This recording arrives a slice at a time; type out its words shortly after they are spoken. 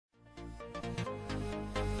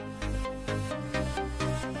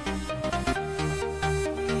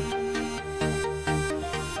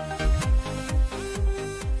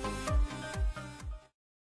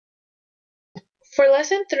For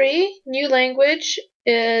lesson 3, new language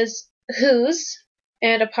is whose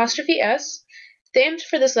and apostrophe s. The aims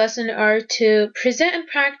for this lesson are to present and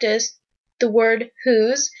practice the word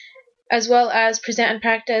whose, as well as present and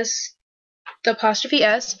practice the apostrophe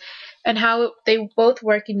s and how they both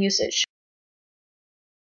work in usage.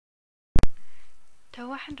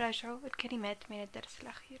 توا حنراجعوا الكلمات من الدرس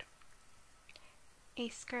الأخير. A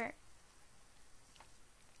skirt,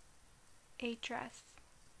 a dress,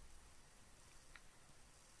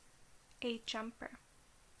 a jumper,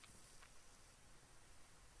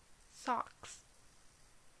 socks,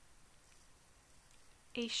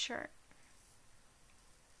 a shirt,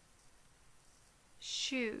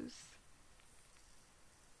 shoes,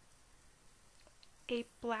 a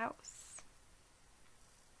blouse,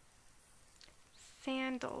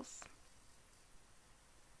 sandals,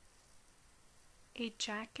 a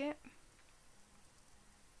jacket,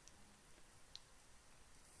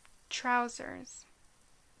 trousers.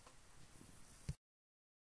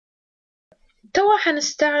 توا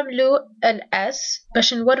حنستعملوا الاس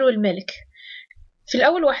باش نوروا الملك. في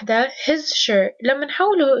الأول وحدة his shirt، لما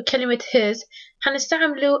نحولوا كلمة his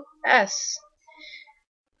حنستعملوا s.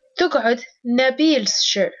 تقعد نبيل's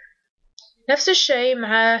shirt. نفس الشيء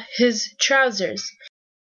مع his trousers.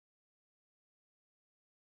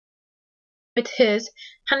 his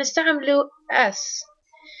حنستعملوا s.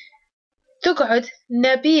 تقعد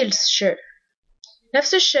نبيل's shirt.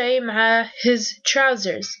 نفس الشيء مع his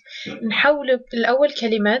trousers. نحول الأول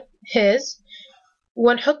كلمة his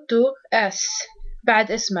ونحطه s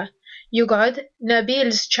بعد اسمه. يقعد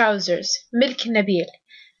نبيل's trousers، ملك نبيل.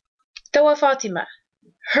 توا فاطمة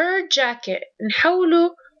her jacket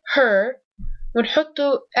نحوله her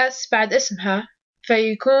ونحطه s بعد اسمها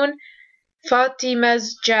فيكون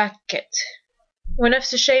فاطمه's jacket.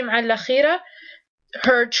 ونفس الشيء مع الأخيرة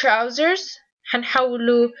her trousers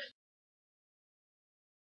حنحوله.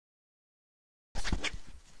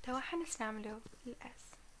 توا حنستعملوا الأس.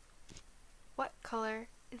 What color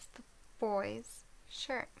is the boy's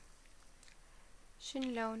shirt? شن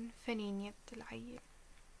لون فنينية العيل؟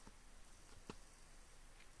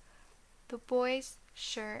 The boy's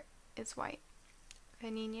shirt is white.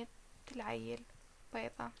 فنينية العيل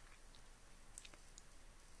بيضة.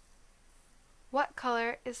 What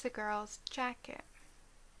color is the girl's jacket?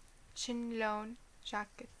 شن لون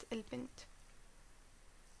جاكيت البنت؟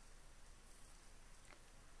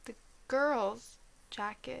 The girl's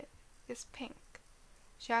jacket is pink.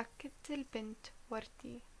 جاكيت البنت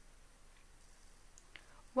وردي.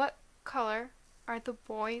 What color are the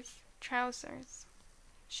boy's trousers?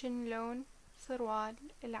 شن لون سروال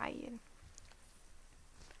العيل؟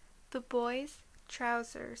 The boy's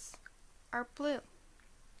trousers are blue.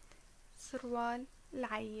 سروال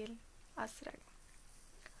العيل أزرق.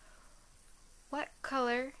 What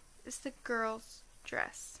color is the girl's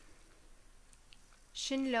dress?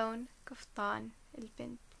 شن لون قفطان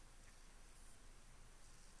البنت؟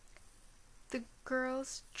 The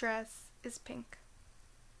girl's dress is pink.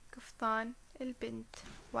 قفطان البنت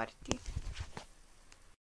وردي.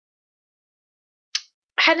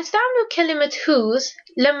 حنستعملوا كلمة whose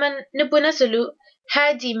لما نبو نسألوا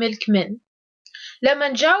هادي ملك من. لما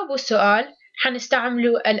نجاوبوا السؤال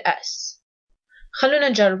حنستعملوا الاس. خلونا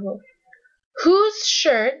نجربه. Whose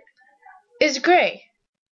shirt is grey?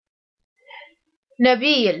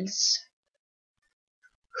 Nabil's.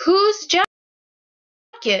 Whose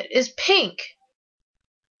jacket is pink?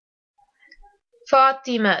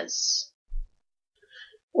 Fatima's.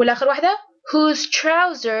 والآخر واحدة whose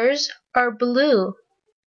trousers are blue?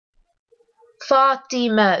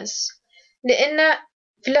 فاطمه's. لأن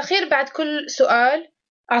في الأخير بعد كل سؤال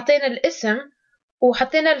أعطينا الاسم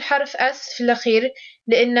وحطينا الحرف S في الأخير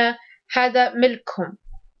لأن هذا ملكهم.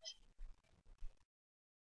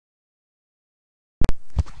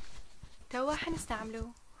 توا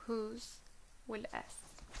حنستعملوا whose والS.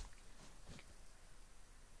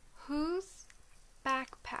 Whose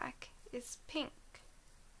backpack is pink?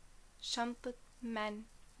 شنطة من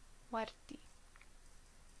وردي.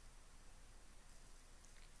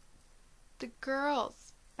 The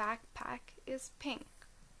girl's backpack is pink,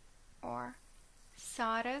 or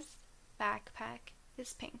Sarah's backpack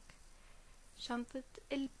is pink. شنطة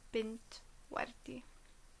البنت وردي.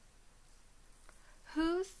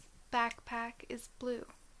 Whose backpack is blue?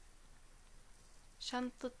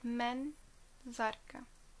 شنطة من زرقاء.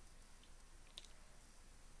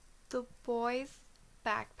 The boy's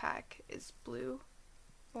backpack is blue,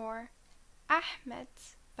 or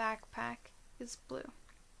Ahmed's backpack is blue.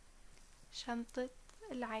 شنطة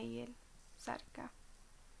العيل زرقاء.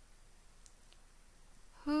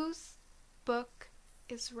 Whose book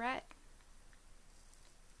is red?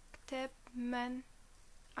 كتاب من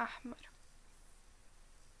أحمر.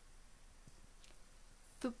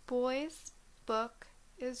 The boy's book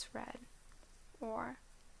is red, or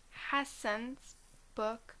Hassan's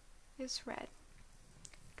book is red.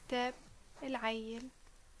 كتاب العيل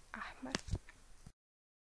أحمر.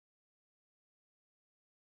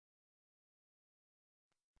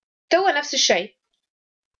 توا نفس الشيء.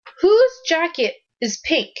 Whose jacket is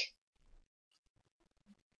pink?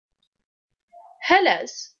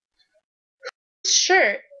 Hela's. Whose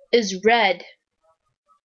shirt is red?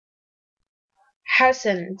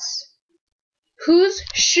 Hassan's. Whose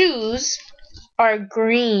shoes are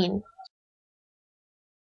green?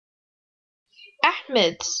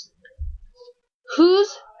 Ahmed's.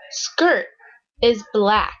 Whose skirt is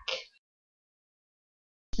black?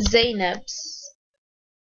 Zainab's.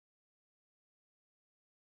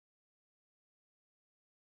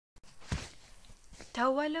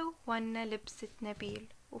 توا لونا لبسة نبيل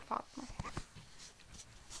وفاطمة.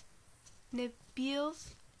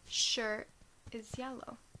 Nabil's shirt is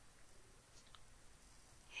yellow.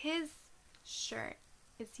 His shirt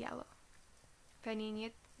is yellow.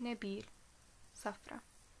 فنينية نبيل صفرة.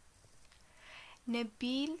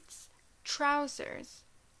 Nabil's trousers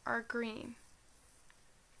are green.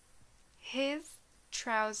 His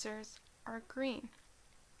trousers are green.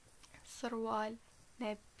 سروال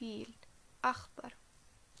نبيل أخضر.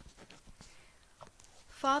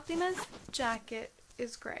 Fatima's jacket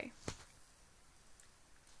is gray.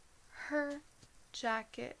 Her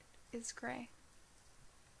jacket is gray.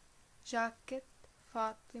 جاكيت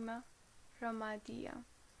فاطمة رمادية.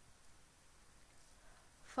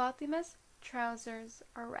 Fatima's trousers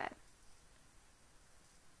are red.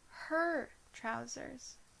 Her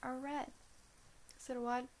trousers are red.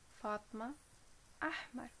 سروال فاطمة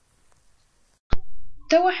أحمر.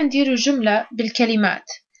 توا حنديروا جملة بالكلمات.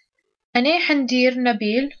 أنا حندير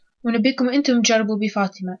نبيل ونبيكم أنتم تجربوا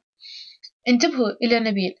بفاطمة. انتبهوا إلى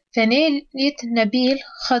نبيل. فنيلة نبيل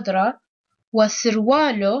خضراء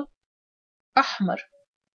وسرواله أحمر.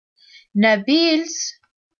 Nabil's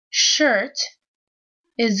shirt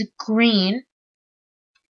is green.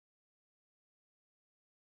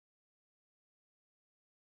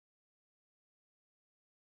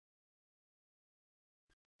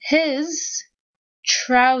 His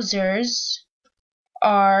trousers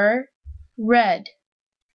are red.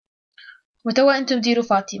 وتوا أنتم ديروا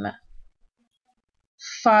فاطمة.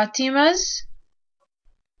 Fatima's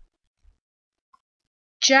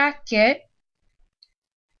jacket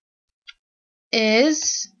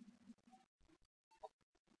is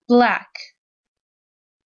black.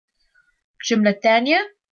 الجملة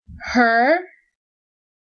الثانية. Her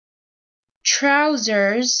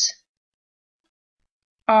trousers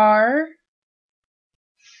are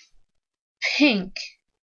pink.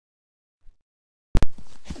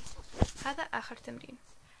 هذا آخر تمرين.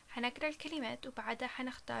 حنقرأ الكلمات وبعدها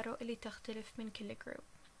حنختاروا اللي تختلف من كل جروب.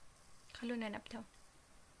 خلونا نبدأ.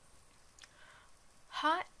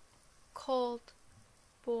 Hot, cold,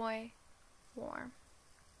 boy, warm.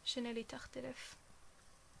 شنو اللي تختلف؟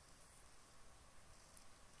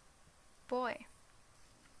 boy.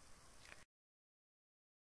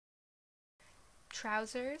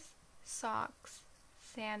 Trousers, socks,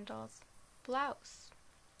 sandals, blouse.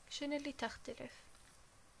 شنو اللي تختلف؟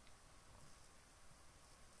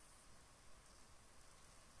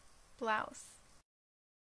 blouse.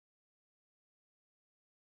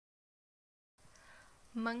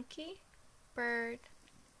 monkey, bird,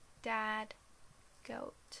 dad,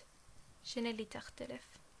 goat. شنو اللي تختلف؟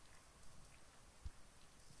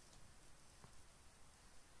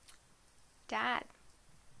 dad.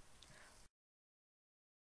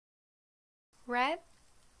 red,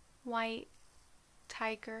 white,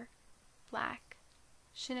 tiger, black.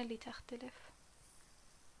 شنو اللي تختلف؟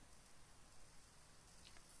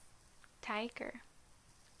 tiger.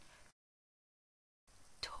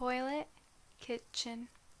 toilet, kitchen,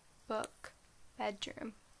 book,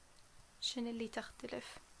 bedroom. شنو اللي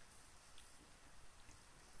تختلف؟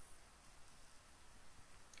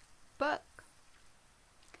 book.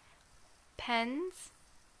 pens,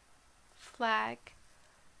 flag,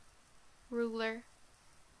 ruler,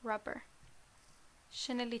 rubber.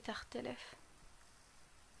 شنو اللي تختلف؟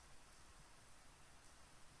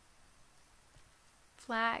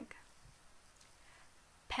 flag.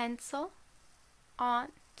 pencil,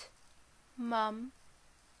 aunt, mum,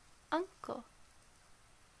 uncle.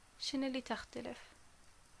 شنو اللي تختلف؟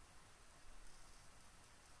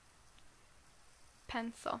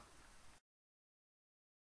 pencil.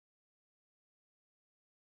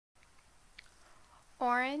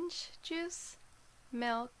 orange juice,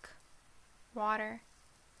 milk, water,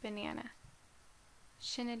 banana.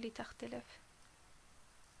 شنو اللي تختلف؟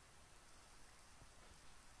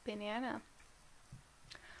 بيني أنا.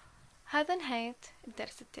 هذا نهاية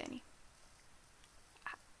الدرس الثاني.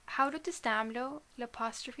 حاولوا تستعملوا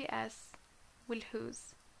الapostrophe s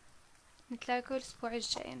والwhose. نتلاقوا الأسبوع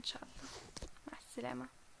الجاي إن شاء الله. مع السلامة.